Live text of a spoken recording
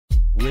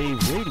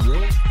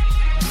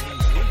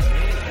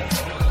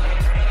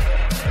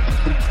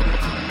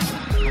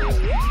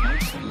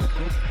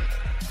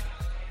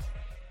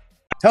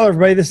Hello,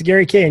 everybody. This is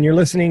Gary Kay, and you're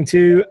listening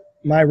to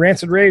my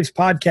Rants and rAVes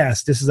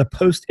podcast. This is a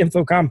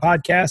Post-InfoComm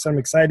podcast. I'm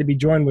excited to be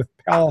joined with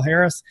Paul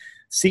Harris,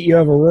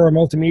 CEO of Aurora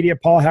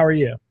Multimedia. Paul, how are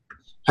you?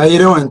 How you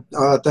doing?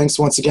 Thanks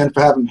once again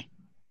for having me.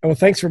 Well,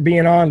 thanks for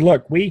being on.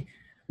 Look, we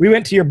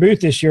went to your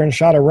booth this year and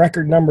shot a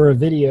record number of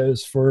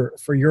videos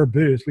for your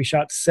booth. We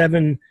shot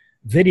 7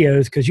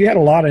 videos because you had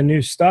a lot of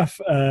new stuff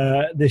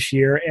this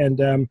year,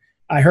 and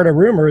I heard a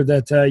rumor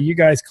that you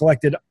guys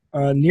collected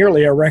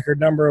nearly a record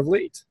number of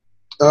leads.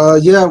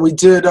 Yeah, we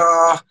did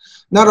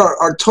not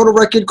our total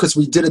record because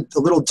we did it a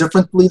little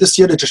differently this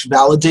year to just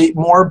validate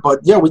more.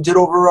 But yeah, we did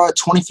over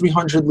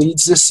 2,300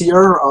 leads this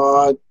year.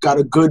 Got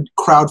a good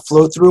crowd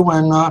flow through,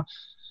 and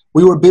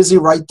we were busy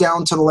right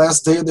down to the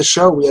last day of the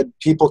show. We had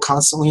people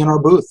constantly in our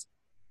booth.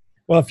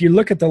 Well, if you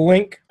look at the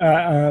link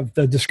of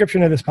the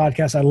description of this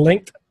podcast, I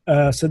linked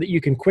so that you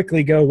can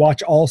quickly go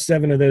watch all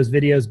 7 of those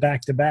videos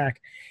back to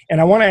back. And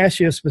I want to ask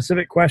you a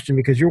specific question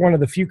because you're one of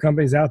the few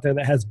companies out there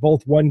that has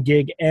both 1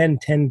 gig and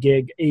 10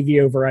 gig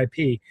AV over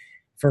IP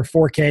for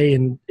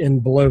 4K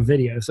and below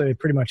video. So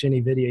pretty much any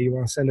video you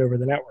want to send over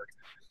the network.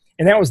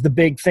 And that was the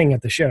big thing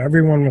at the show.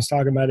 Everyone was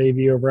talking about AV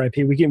over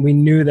IP. We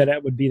knew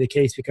that would be the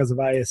case because of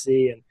ISE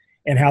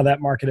and how that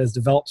market has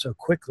developed so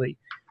quickly.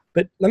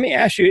 But let me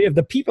ask you, if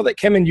the people that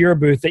come into your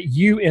booth that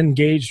you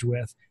engaged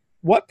with,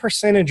 what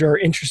percentage are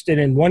interested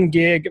in 1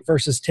 gig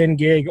versus 10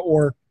 gig,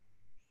 or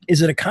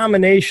is it a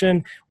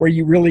combination where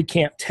you really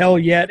can't tell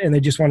yet and they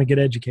just want to get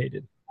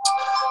educated?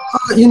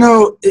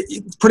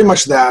 It's pretty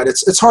much that.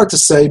 It's hard to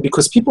say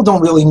because people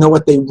don't really know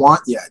what they want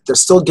yet. They're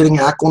still getting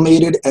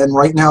acclimated, and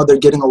right now they're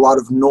getting a lot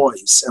of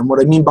noise. And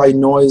what I mean by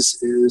noise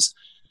is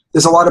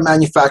there's a lot of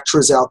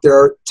manufacturers out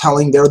there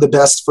telling they're the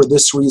best for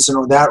this reason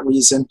or that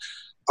reason.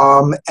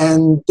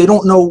 And they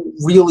don't know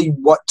really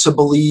what to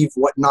believe,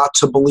 what not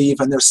to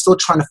believe, and they're still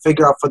trying to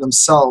figure out for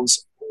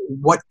themselves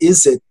what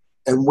is it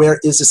and where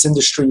is this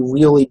industry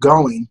really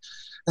going.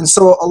 And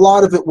so a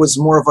lot of it was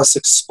more of us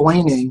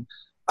explaining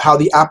how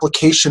the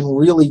application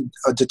really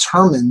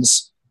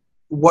determines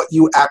what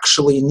you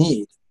actually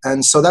need.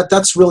 And so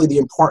that's really the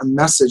important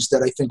message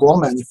that I think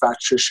all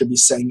manufacturers should be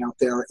saying out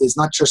there, is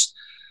not just,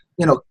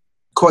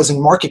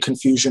 causing market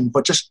confusion,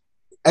 but just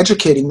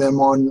educating them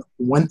on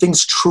when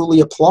things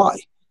truly apply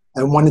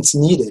and when it's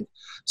needed.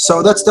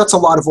 So that's a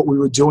lot of what we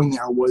were doing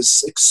there,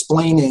 was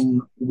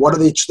explaining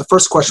the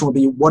first question would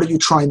be, what are you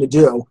trying to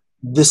do?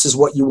 This is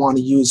what you want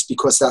to use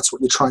because that's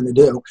what you're trying to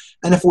do.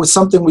 And if it was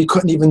something we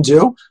couldn't even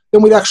do,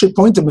 then we'd actually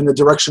point them in the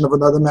direction of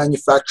another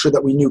manufacturer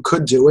that we knew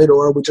could do it,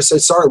 or we'd just say,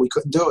 sorry, we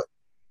couldn't do it.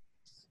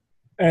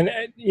 And,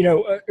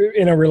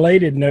 in a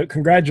related note,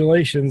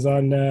 congratulations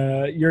on,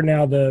 you're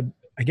now the,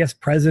 I guess,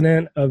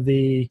 president of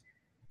the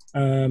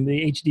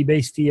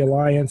H.264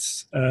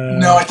 Alliance.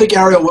 No, I think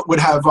Ariel would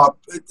have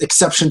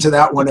exception to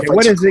that one. Okay,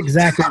 what is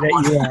exactly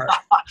that you are?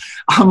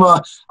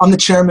 I'm the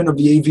chairman of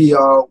the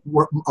AV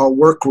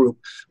work group,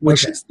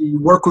 which is the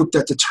work group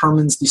that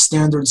determines the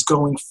standards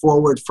going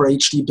forward for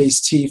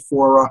HD-based T,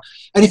 for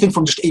anything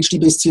from just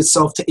HD-based T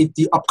itself to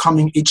the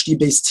upcoming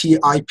HD-based T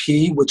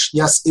IP, which,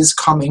 yes, is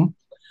coming.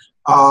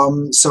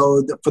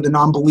 So for the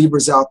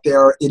non-believers out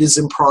there, it is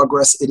in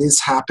progress. It is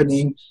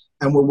happening.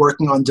 And we're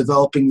working on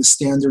developing the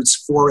standards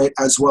for it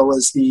as well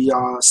as the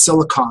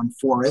silicon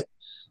for it.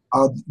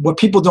 What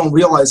people don't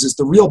realize is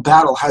the real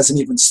battle hasn't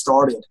even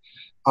started.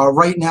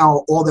 Right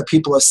now, all that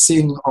people are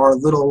seeing are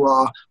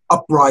little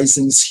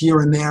uprisings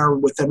here and there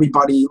with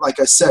everybody, like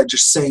I said,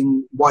 just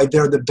saying why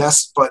they're the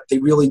best, but they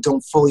really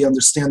don't fully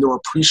understand or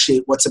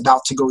appreciate what's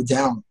about to go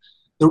down.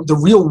 The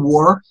real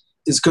war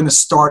is going to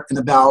start in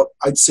about,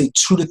 I'd say,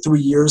 2 to 3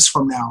 years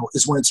from now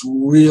is when it's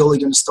really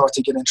going to start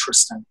to get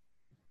interesting.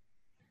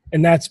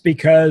 And that's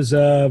because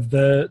of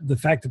the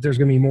fact that there's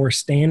going to be more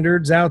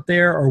standards out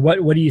there, or what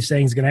are you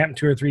saying is going to happen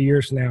 2 or 3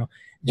 years from now?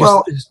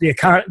 Just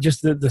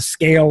the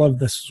scale of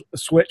the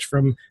switch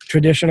from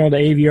traditional to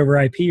AV over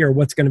IP, or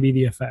what's going to be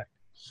the effect?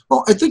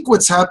 Well, I think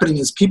what's happening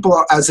is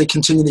people, as they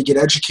continue to get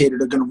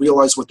educated, are going to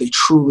realize what they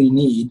truly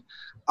need,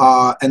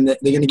 and that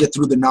they're going to get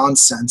through the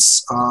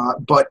nonsense.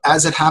 But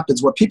as it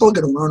happens, what people are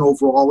going to learn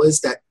overall is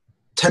that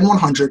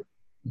 10100,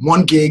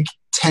 1 gig,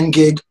 10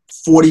 gig,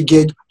 40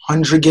 gig,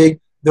 100 gig,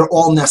 they're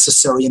all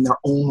necessary in their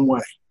own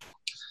way.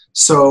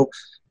 So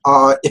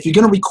if you're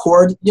going to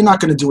record, you're not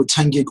going to do a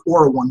 10 gig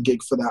or a 1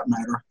 gig for that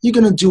matter. You're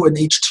going to do an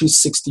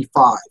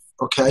H.265,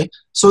 okay?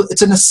 So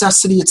it's a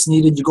necessity. It's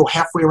needed. You go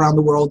halfway around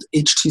the world,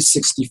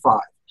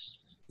 H.265.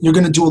 You're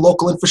going to do a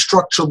local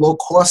infrastructure, low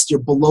cost. You're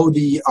below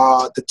the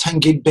 10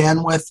 gig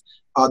bandwidth,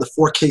 the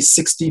 4K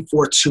 60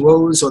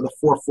 420s or the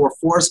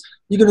 444s.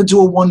 You're going to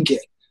do a 1 gig.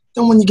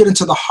 Then when you get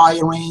into the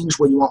higher range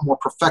where you want more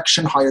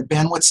perfection, higher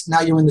bandwidths,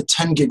 now you're in the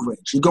 10 gig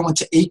range. You go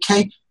into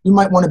 8K, you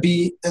might want to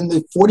be in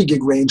the 40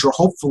 gig range, or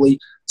hopefully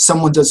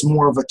someone does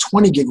more of a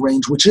 20 gig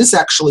range, which is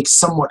actually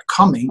somewhat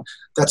coming.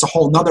 That's a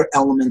whole nother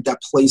element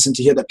that plays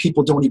into here that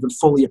people don't even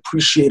fully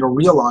appreciate or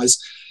realize.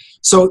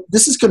 So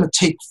this is going to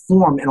take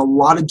form in a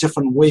lot of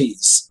different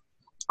ways.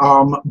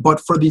 But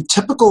for the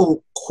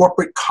typical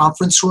corporate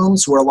conference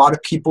rooms where a lot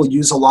of people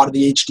use a lot of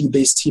the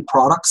HD-based T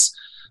products,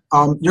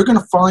 you're going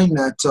to find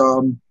that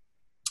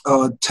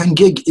 10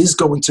 gig is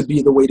going to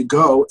be the way to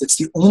go. It's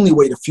the only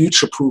way to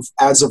future-proof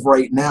as of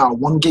right now.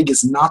 1 gig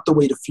is not the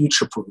way to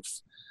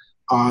future-proof.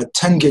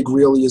 10 gig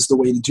really is the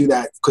way to do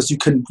that, because you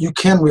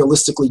can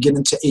realistically get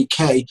into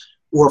 8K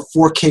or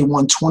 4K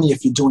 120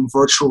 if you're doing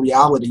virtual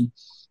reality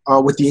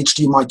with the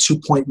HDMI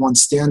 2.1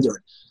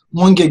 standard.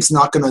 1 gig's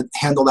not going to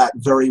handle that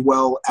very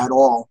well at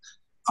all.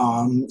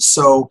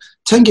 So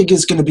 10 gig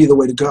is going to be the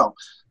way to go.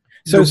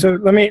 So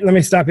let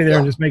me stop you there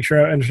and just make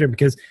sure I understand,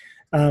 because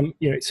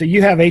so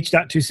you have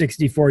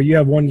H.264, you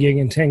have 1 gig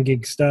and 10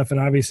 gig stuff, and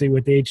obviously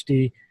with the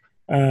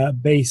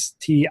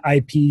HD-based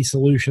IP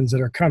solutions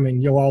that are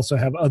coming, you'll also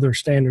have other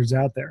standards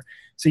out there.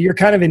 So you're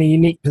kind of in a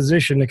unique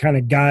position to kind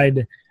of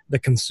guide the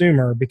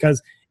consumer,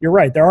 because you're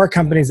right, there are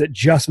companies that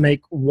just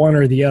make one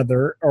or the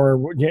other,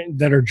 or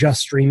that are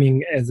just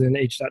streaming as in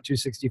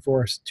H.264,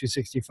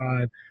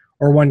 265,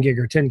 or 1 gig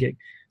or 10 gig.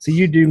 So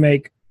you do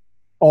make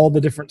all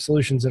the different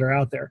solutions that are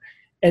out there.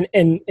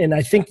 And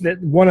I think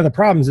that one of the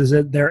problems is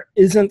that there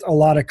isn't a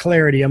lot of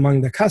clarity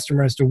among the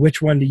customer as to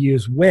which one to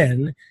use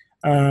when.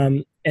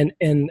 And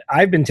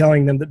I've been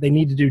telling them that they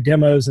need to do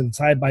demos and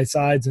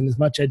side-by-sides and as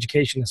much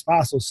education as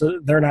possible, so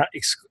that they're not,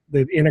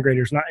 the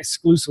integrator's not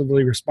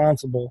exclusively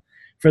responsible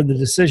for the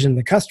decision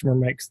the customer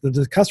makes.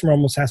 The customer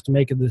almost has to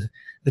make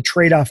the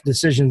trade-off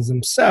decisions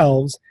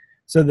themselves,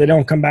 so they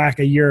don't come back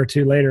a year or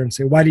two later and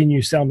say, why didn't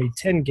you sell me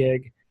 10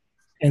 gig?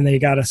 And they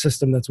got a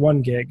system that's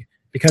 1 gig.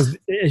 Because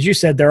as you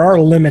said, there are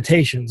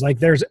limitations.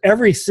 Like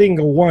every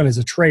single one is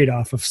a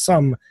trade-off of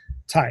some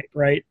type,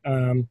 right?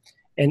 And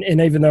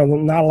even though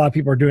not a lot of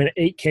people are doing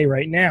 8K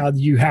right now,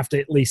 you have to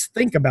at least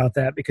think about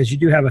that, because you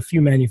do have a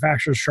few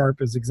manufacturers,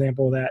 Sharp is an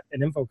example of that,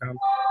 and InfoComm,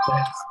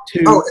 that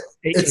have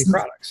 8K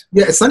products.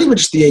 Yeah, it's not even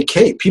just the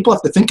 8K. People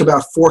have to think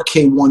about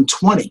 4K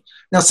 120.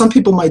 Now, some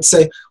people might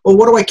say, well,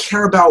 what do I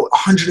care about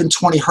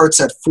 120 hertz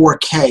at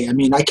 4K? I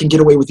mean, I can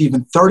get away with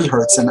even 30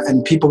 hertz,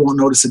 and people won't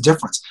notice a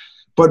difference.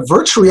 But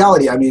virtual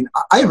reality, I mean,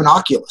 I have an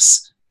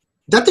Oculus.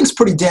 That thing's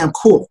pretty damn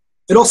cool.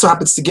 It also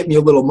happens to get me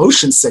a little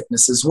motion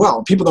sickness as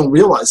well. People don't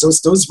realize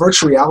those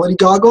virtual reality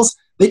goggles,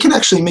 they can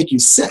actually make you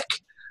sick.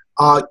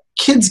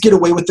 Kids get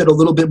away with it a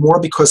little bit more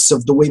because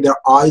of the way their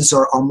eyes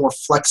are more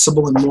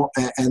flexible and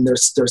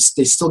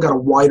they still got a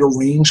wider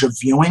range of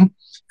viewing,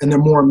 and they're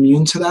more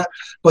immune to that.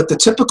 But the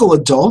typical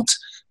adult,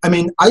 I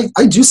mean,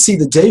 I do see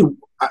the day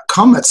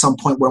come at some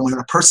point where when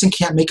a person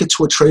can't make it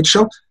to a trade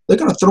show, they're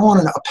going to throw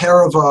on a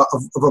pair of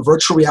a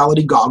virtual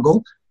reality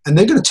goggle, and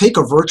they're going to take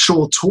a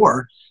virtual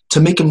tour to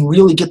make them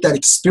really get that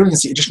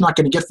experience that you're just not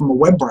going to get from a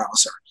web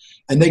browser.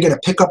 And they're going to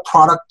pick up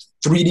product,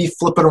 3D,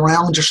 flip it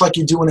around, just like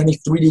you do in any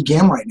 3D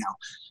game right now.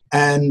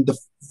 And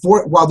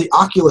while the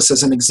Oculus,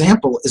 as an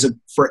example,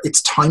 for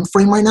its time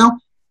frame right now,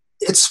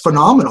 it's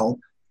phenomenal,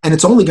 and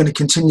it's only going to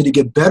continue to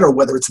get better,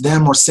 whether it's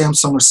them or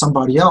Samsung or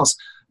somebody else.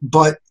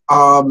 But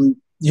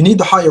you need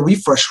the higher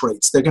refresh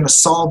rates. They're going to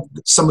solve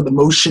some of the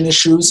motion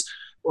issues.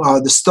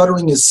 The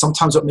stuttering is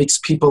sometimes what makes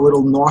people a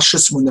little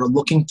nauseous when they're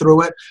looking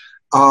through it.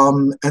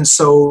 And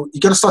so you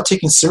got to start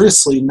taking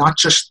seriously not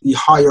just the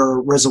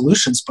higher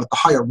resolutions, but the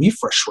higher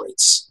refresh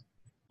rates.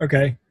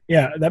 Okay.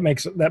 Yeah, that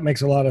makes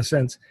a lot of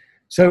sense.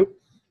 So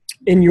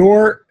I'm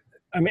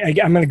going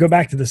to go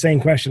back to the same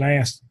question I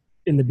asked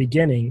in the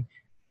beginning.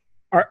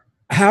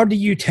 How do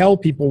you tell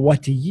people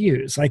what to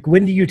use? Like,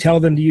 when do you tell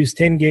them to use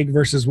 10 gig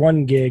versus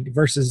 1 gig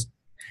versus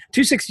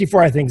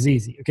 264? I think is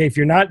easy. Okay. If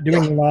you're not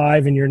doing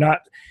live and if you're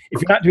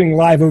not doing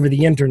live over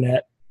the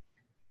internet,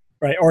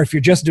 right? Or if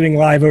you're just doing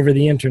live over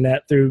the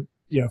internet through,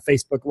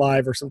 Facebook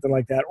Live or something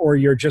like that, or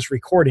you're just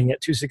recording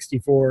it,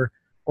 264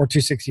 or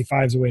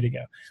 265 is the way to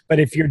go. But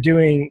if you're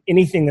doing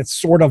anything that's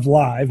sort of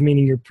live,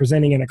 meaning you're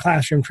presenting in a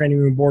classroom, training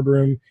room,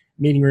 boardroom,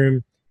 meeting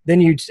room, then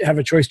you have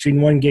a choice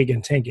between 1 gig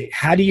and 10 gig.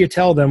 How do you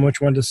tell them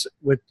which one to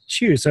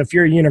choose? So if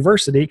you're a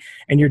university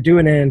and you're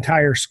doing an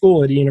entire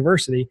school at a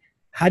university,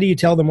 how do you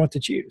tell them what to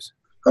choose?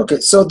 Okay,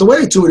 so the way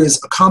I do it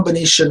is a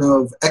combination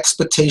of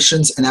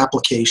expectations and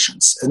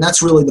applications, and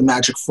that's really the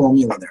magic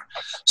formula there.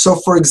 So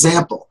for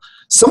example,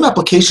 some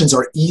applications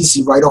are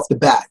easy right off the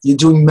bat. You're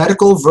doing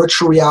medical,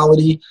 virtual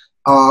reality,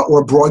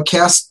 or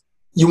broadcast,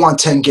 you want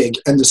 10 gig,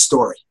 end of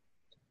story.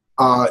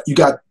 You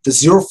got the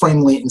 0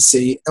 frame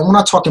latency, and we're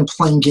not talking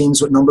playing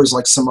games with numbers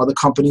like some other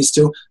companies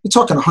do. You're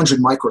talking 100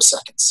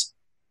 microseconds,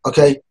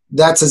 okay?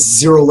 That's as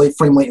 0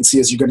 frame latency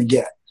as you're going to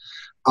get.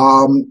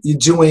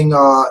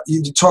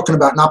 You're talking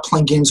about not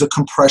playing games with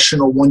compression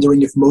or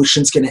wondering if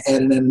motion's going to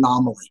add an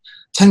anomaly.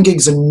 10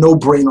 gigs a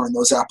no-brainer in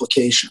those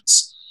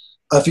applications.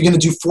 If you're going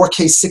to do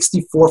 4K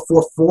 64.44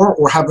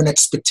 or have an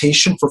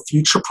expectation for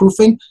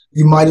future-proofing,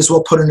 you might as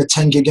well put in a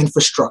 10 gig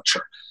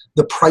infrastructure.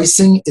 The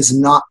pricing is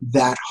not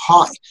that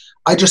high.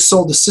 I just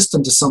sold a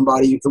system to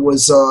somebody. It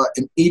was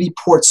an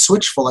 80-port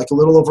switch for like a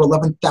little over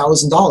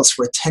 $11,000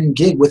 for a 10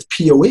 gig with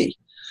PoE.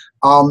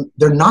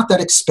 They're not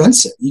that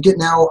expensive.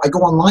 I go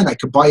online, I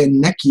could buy a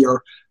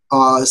Netgear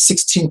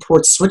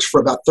 16-port switch for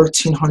about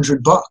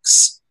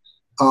 $1,300.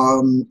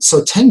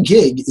 So 10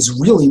 gig is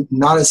really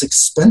not as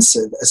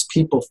expensive as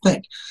people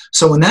think.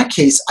 So in that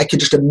case, I could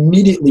just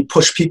immediately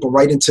push people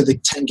right into the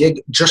 10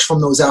 gig just from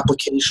those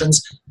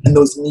applications and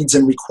those needs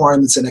and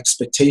requirements and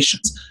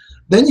expectations.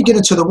 Then you get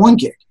into the 1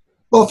 gig.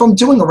 Well, if I'm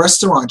doing a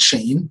restaurant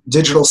chain,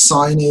 digital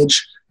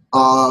signage,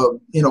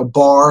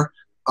 bar,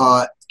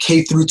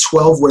 K through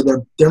 12, where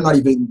they're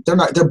barely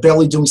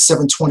doing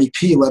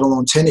 720p, let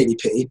alone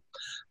 1080p.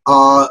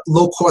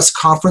 Low cost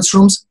conference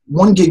rooms,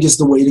 1 gig is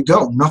the way to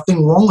go.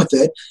 Nothing wrong with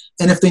it.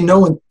 And if they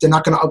know they're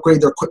not going to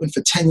upgrade their equipment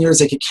for 10 years,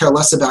 they could care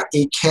less about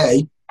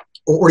 8K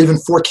or even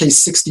 4K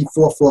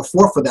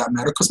 6444 for that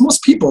matter, because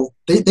most people,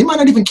 they might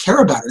not even care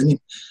about it. I mean,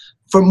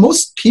 for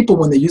most people,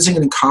 when they're using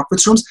it in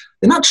conference rooms,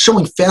 they're not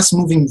showing fast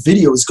moving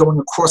videos going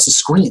across the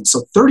screen.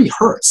 So 30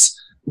 hertz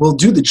will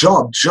do the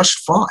job just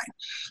fine.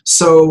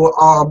 So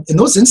in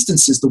those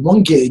instances, the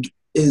 1 gig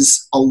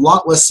is a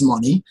lot less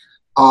money,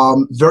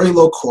 very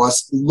low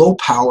cost, low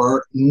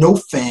power, no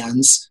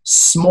fans,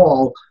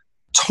 small,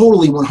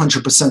 totally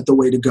 100% the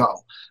way to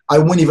go. I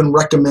wouldn't even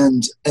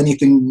recommend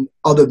anything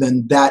other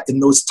than that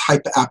in those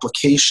type of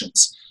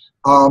applications.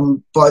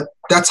 But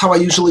that's how I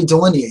usually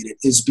delineate it,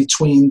 is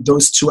between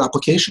those two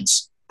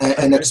applications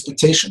and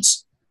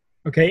expectations.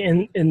 Okay,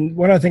 and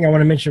one other thing I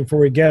want to mention before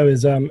we go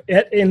is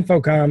at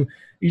InfoComm,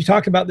 you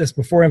talked about this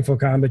before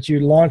InfoComm, but you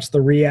launched the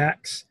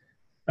ReAX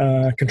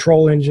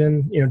control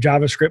engine,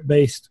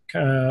 JavaScript-based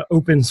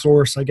open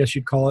source, I guess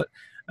you'd call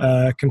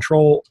it,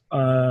 control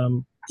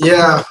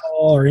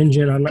or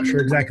engine. I'm not sure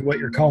exactly what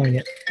you're calling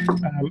it.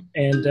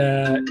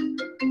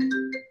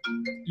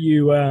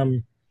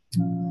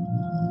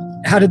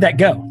 How did that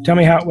go? Tell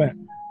me how it went.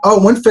 Oh,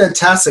 it went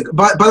fantastic.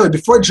 By the way,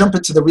 before I jump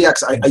into the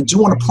ReAX, I do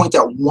want to point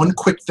out one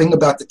quick thing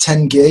about the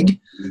 10 gig,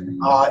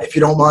 if you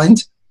don't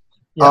mind.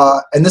 Yeah.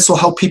 And this will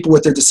help people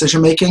with their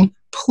decision making.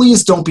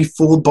 Please don't be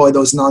fooled by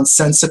those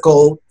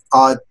nonsensical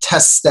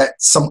tests that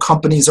some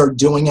companies are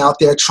doing out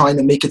there, trying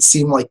to make it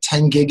seem like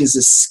 10 gig is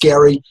a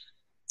scary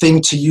thing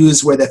to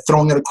use, where they're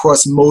throwing it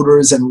across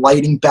motors and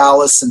lighting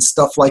ballasts and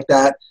stuff like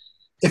that.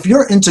 If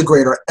your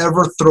integrator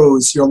ever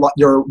throws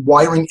your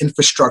wiring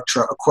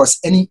infrastructure across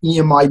any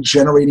EMI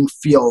generating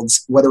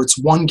fields, whether it's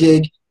 1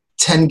 gig,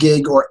 10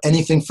 gig, or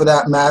anything for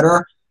that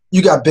matter,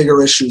 you got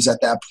bigger issues at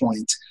that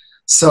point.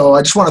 So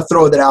I just want to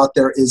throw that out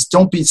there, is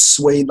don't be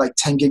swayed like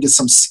 10 gig is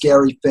some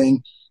scary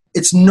thing.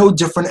 It's no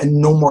different and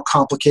no more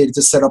complicated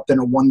to set up than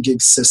a 1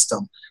 gig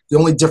system. The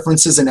only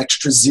difference is an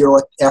extra 0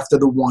 after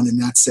the 1, and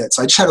that's it.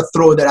 So I just had to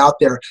throw that out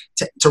there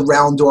to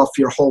round off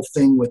your whole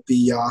thing with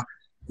the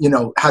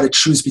how to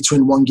choose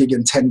between 1 gig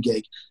and 10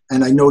 gig.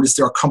 And I noticed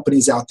there are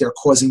companies out there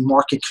causing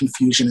market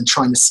confusion and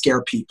trying to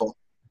scare people.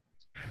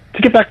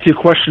 To get back to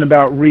your question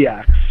about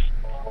ReAX.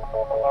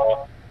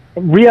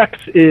 ReAX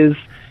is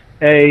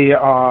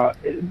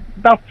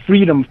about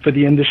freedom for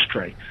the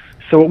industry.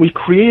 So what we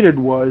created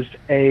was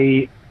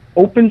a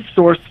open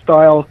source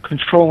style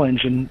control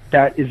engine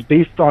that is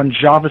based on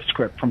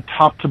JavaScript from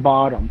top to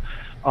bottom,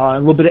 a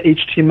little bit of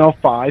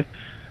HTML5.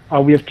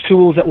 We have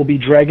tools that will be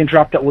drag and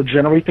drop that will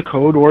generate the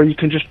code, or you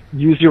can just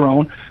use your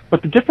own.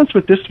 But the difference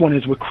with this one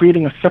is we're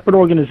creating a separate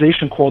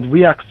organization called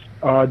ReAX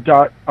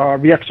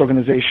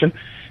organization.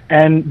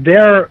 And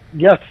there,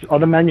 yes,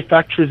 other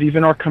manufacturers,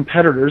 even our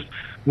competitors,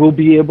 will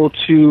be able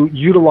to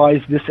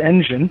utilize this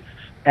engine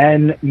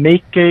and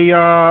make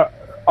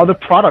other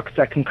products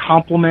that can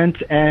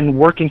complement and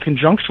work in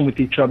conjunction with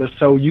each other.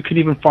 So you can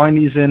even find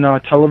these in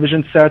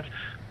television sets,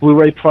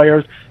 Blu-ray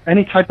players,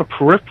 any type of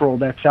peripheral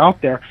that's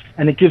out there,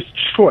 and it gives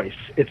choice.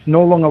 It's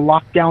no longer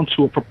locked down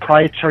to a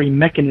proprietary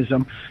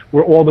mechanism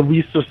where all the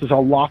resources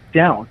are locked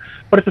down.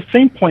 But at the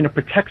same point, it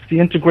protects the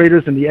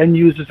integrators and the end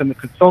users and the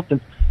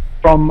consultants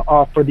from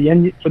for the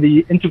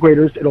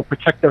integrators. It'll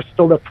protect their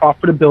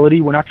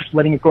profitability. We're not just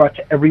letting it go out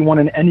to everyone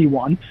and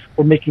anyone.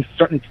 We're making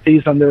certain it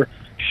stays under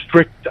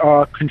strict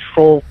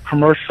control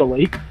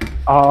commercially.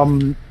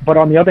 But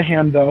on the other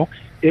hand, though,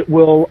 it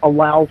will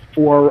allow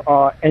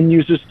for end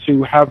users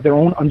to have their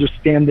own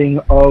understanding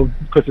of,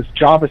 because it's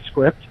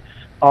JavaScript,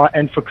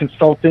 and for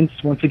consultants,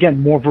 once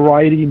again, more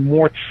variety,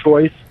 more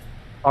choice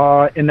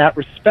in that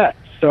respect.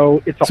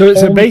 So it's a whole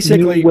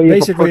new way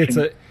of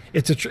approaching.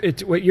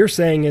 It's what you're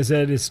saying is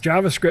that it's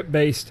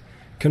JavaScript-based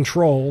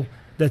control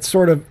that's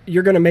sort of,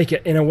 you're going to make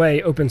it in a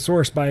way open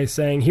source by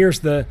saying here's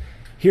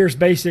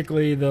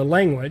basically the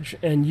language,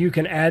 and you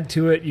can add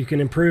to it, you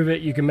can improve it,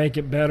 you can make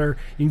it better,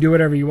 you can do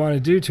whatever you want to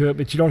do to it,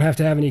 but you don't have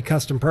to have any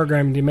custom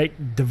programming to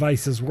make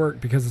devices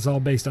work because it's all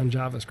based on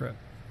JavaScript.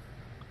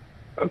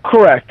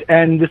 Correct,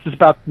 and this is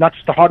about not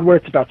just the hardware,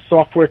 it's about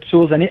software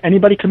tools.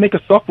 Anybody can make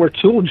a software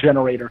tool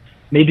generator,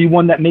 maybe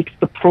one that makes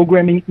the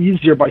programming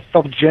easier by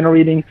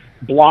self-generating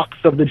blocks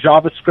of the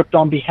JavaScript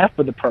on behalf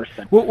of the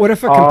person. Well, what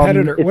if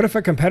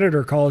a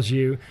competitor calls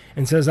you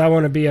and says, I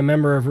want to be a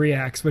member of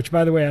ReAX, which,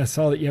 by the way, I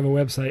saw that you have a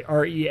website,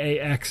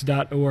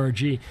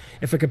 reax.org.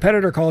 If a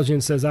competitor calls you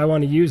and says, I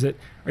want to use it,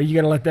 are you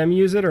going to let them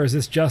use it, or is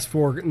this just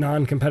for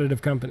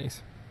non-competitive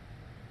companies?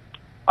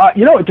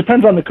 It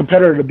depends on the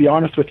competitor, to be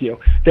honest with you.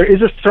 There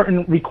is a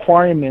certain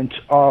requirement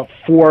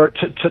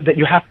that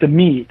you have to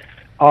meet.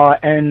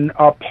 and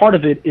part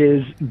of it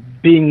is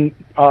being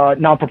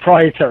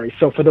non-proprietary.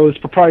 So for those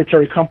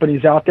proprietary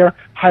companies out there,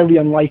 highly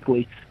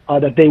unlikely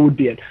that they would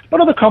be it.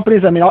 But other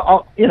companies, I mean,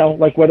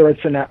 like whether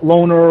it's an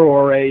Loner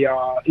or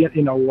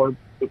or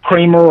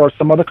Kramer or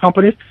some other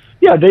companies,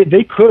 yeah,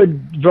 they could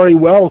very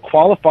well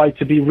qualify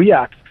to be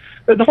ReAX.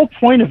 But the whole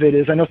point of it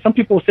is, I know some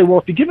people will say, well,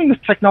 if you're giving this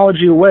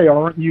technology away,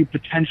 aren't you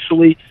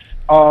potentially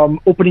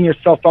opening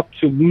yourself up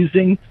to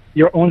losing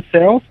your own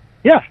sales?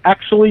 Yeah,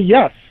 actually,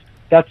 yes.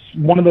 That's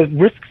one of the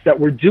risks that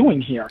we're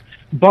doing here.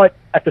 But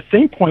at the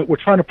same point, we're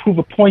trying to prove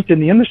a point in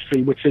the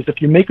industry, which is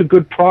if you make a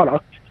good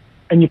product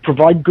and you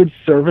provide good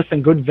service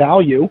and good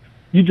value,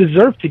 you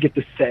deserve to get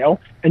the sale,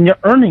 and you're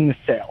earning the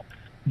sale.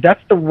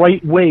 That's the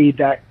right way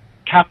that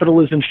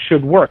capitalism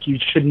should work. You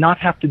should not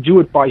have to do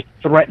it by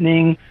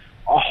threatening,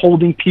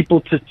 holding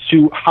people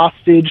to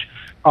hostage,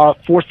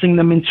 forcing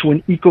them into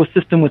an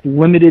ecosystem with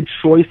limited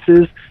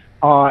choices.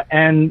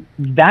 And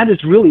that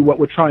is really what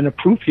we're trying to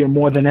prove here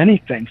more than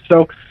anything.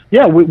 So,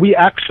 yeah, we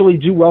actually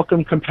do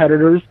welcome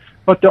competitors,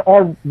 but there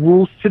are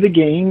rules to the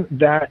game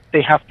that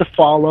they have to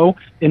follow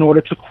in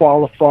order to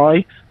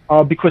qualify.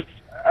 Because,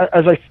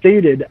 as I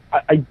stated,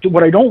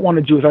 what I don't want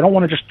to do is I don't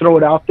want to just throw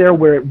it out there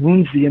where it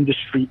ruins the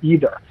industry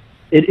either.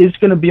 It is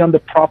going to be under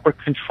proper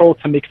control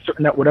to make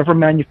certain that whatever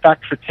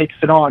manufacturer takes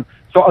it on.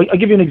 So I'll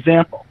give you an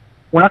example.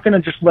 We're not going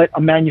to just let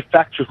a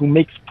manufacturer who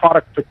makes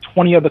product for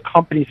 20 other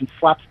companies and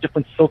slaps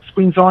different silk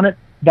screens on it.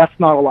 That's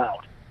not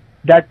allowed.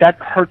 That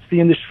hurts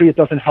the industry. It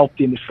doesn't help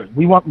the industry.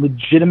 We want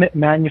legitimate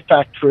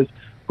manufacturers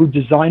who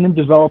design and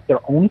develop their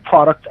own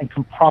products and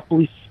can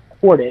properly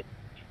support it,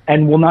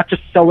 and will not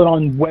just sell it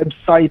on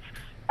websites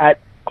at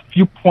a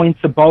few points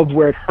above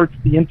where it hurts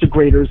the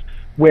integrators,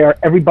 where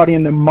everybody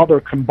and their mother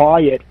can buy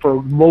it for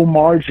low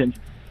margins.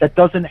 That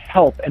doesn't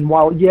help. And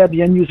while, yeah,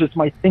 the end users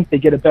might think they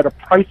get a better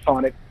price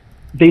on it,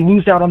 they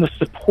lose out on the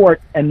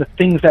support and the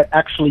things that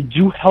actually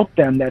do help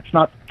them that's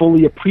not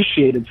fully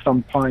appreciated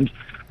sometimes,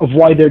 of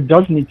why there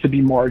does need to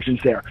be margins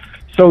there.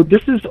 So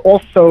this is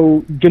also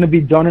going to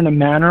be done in a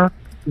manner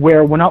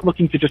where we're not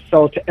looking to just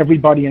sell it to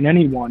everybody and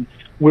anyone.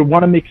 We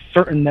want to make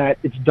certain that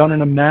it's done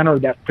in a manner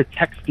that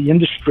protects the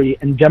industry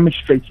and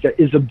demonstrates there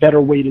is a better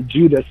way to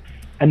do this,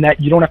 and that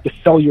you don't have to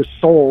sell your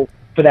soul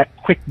for that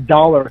quick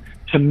dollar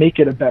to make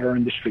it a better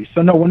industry.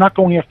 So no, we're not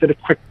going after the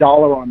quick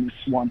dollar on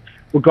this one.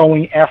 We're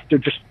going after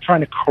just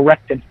trying to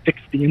correct and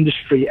fix the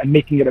industry and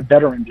making it a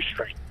better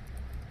industry.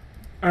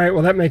 All right,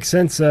 well, that makes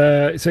sense.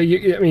 So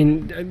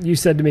you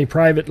said to me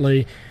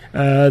privately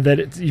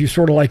that you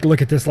sort of like look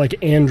at this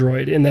like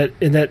Android, in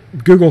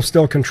that Google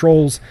still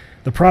controls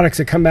the products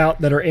that come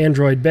out that are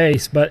Android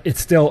based, but it's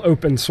still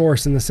open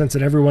source in the sense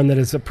that everyone that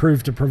is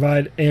approved to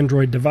provide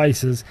Android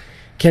devices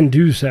can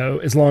do so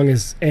as long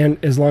as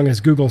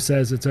Google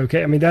says it's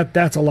okay. I mean,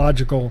 that's a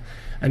logical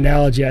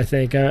analogy, I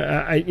think.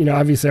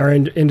 Obviously our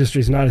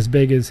industry is not as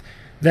big as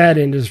that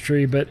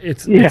industry, but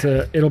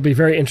it'll be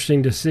very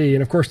interesting to see.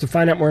 And of course, to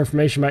find out more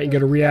information about it, you can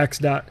go to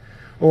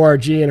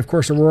reax.org, and of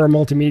course Aurora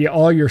Multimedia.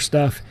 All your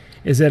stuff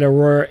is at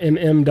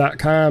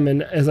auroramm.com.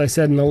 And as I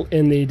said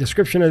in the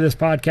description of this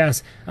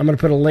podcast, I'm going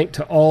to put a link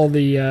to all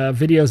the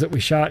videos that we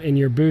shot in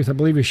your booth. I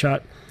believe we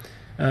shot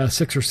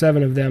 6 or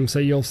 7 of them, so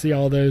you'll see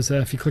all those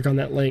if you click on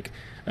that link.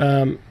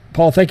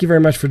 Paul, thank you very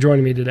much for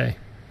joining me today.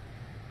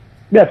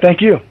 Yeah, thank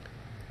you.